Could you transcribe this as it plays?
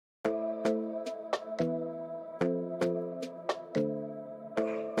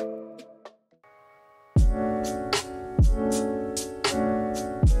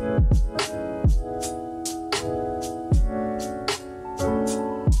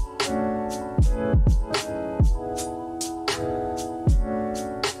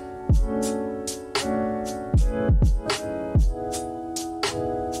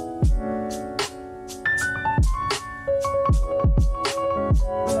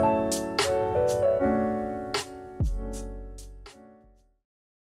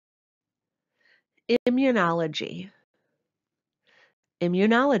Immunology.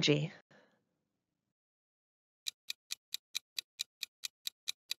 Immunology.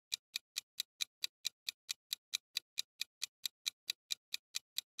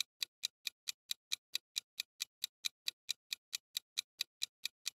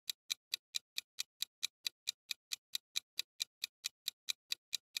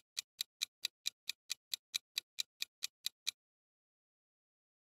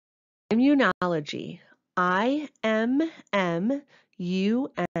 Immunology. IMMUNOLOGY.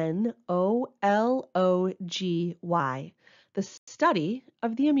 The study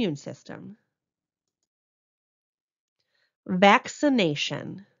of the immune system.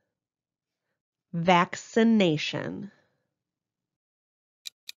 Vaccination. Vaccination.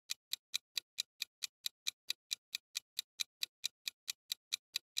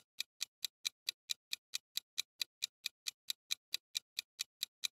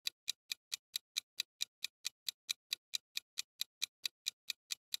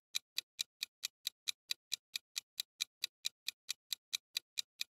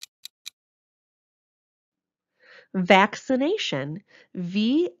 Vaccination.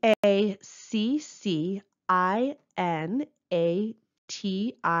 VACCINATION.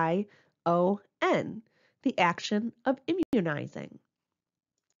 The action of immunizing.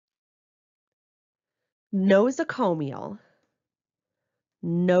 Nosocomial.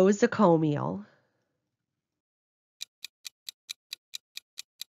 Nosocomial.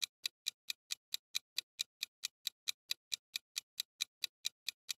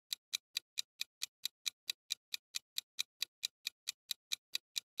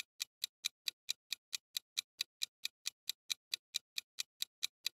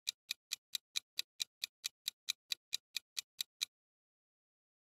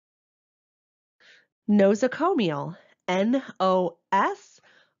 Nosocomial. NOSOCOMIAL.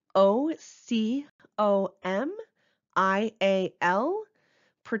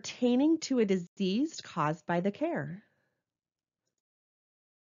 Pertaining to a disease caused by the care.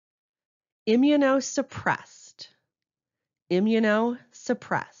 Immunosuppressed.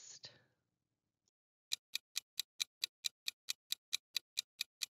 Immunosuppressed.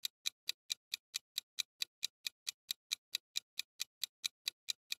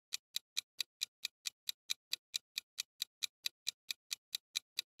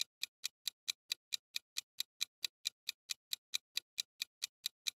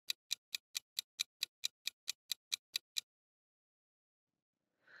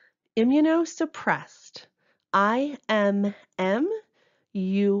 Immunosuppressed. IMMUNOSUPPRESSED.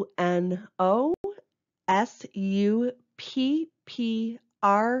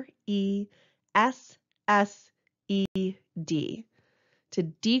 To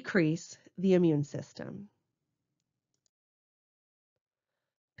decrease the immune system.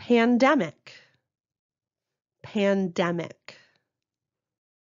 Pandemic. Pandemic.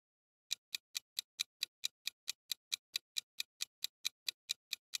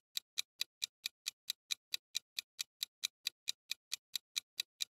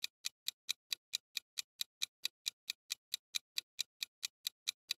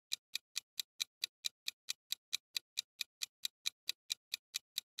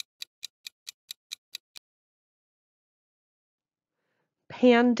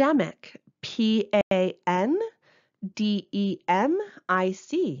 Pandemic. PANDEMIC.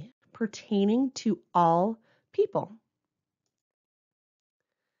 Pertaining to all people.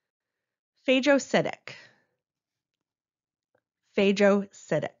 Phagocytic.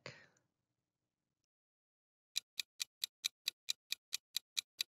 Phagocytic.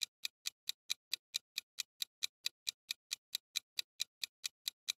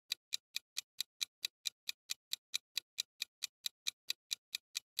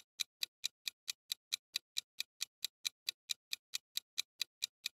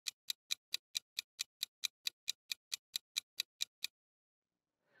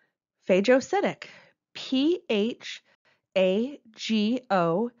 Phagocytic. PHAGOCYTIC.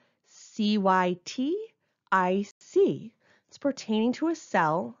 It's pertaining to a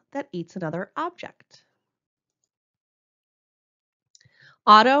cell that eats another object.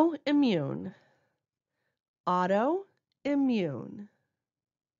 Autoimmune. Autoimmune.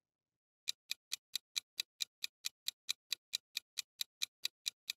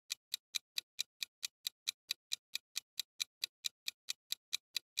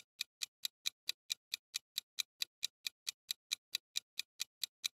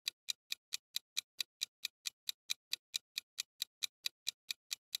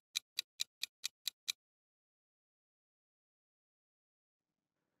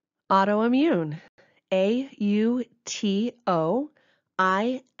 Autoimmune. AUTOIMMUNE.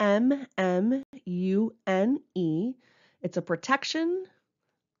 IMMUNE. It's a protection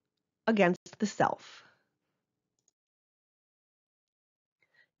against the self.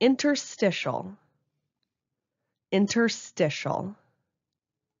 Interstitial. Interstitial.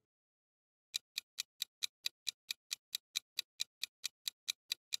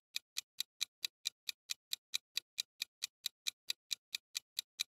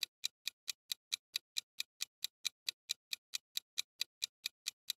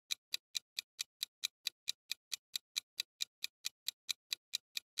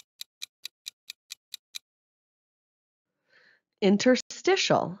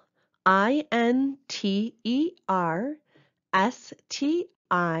 Interstitial.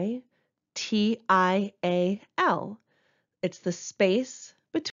 INTERSTITIAL. It's the space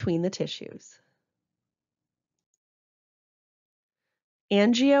between the tissues.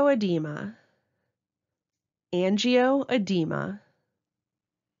 Angioedema. Angioedema.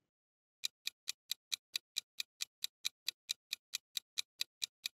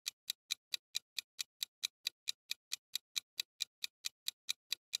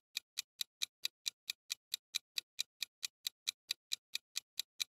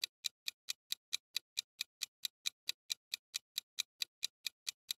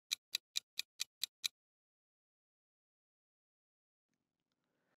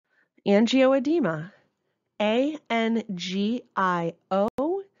 Angioedema.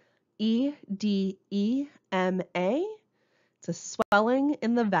 ANGIOEDEMA. It's a swelling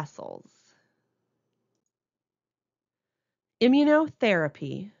in the vessels.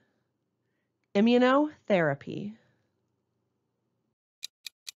 Immunotherapy. Immunotherapy.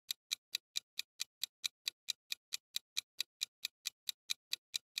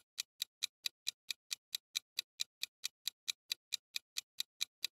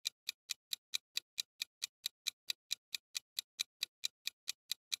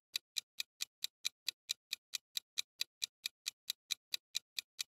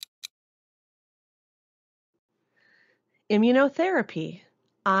 Immunotherapy. IMMUNOTHERAPY.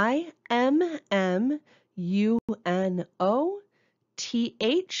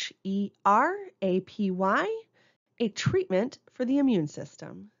 A treatment for the immune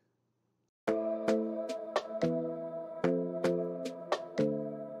system.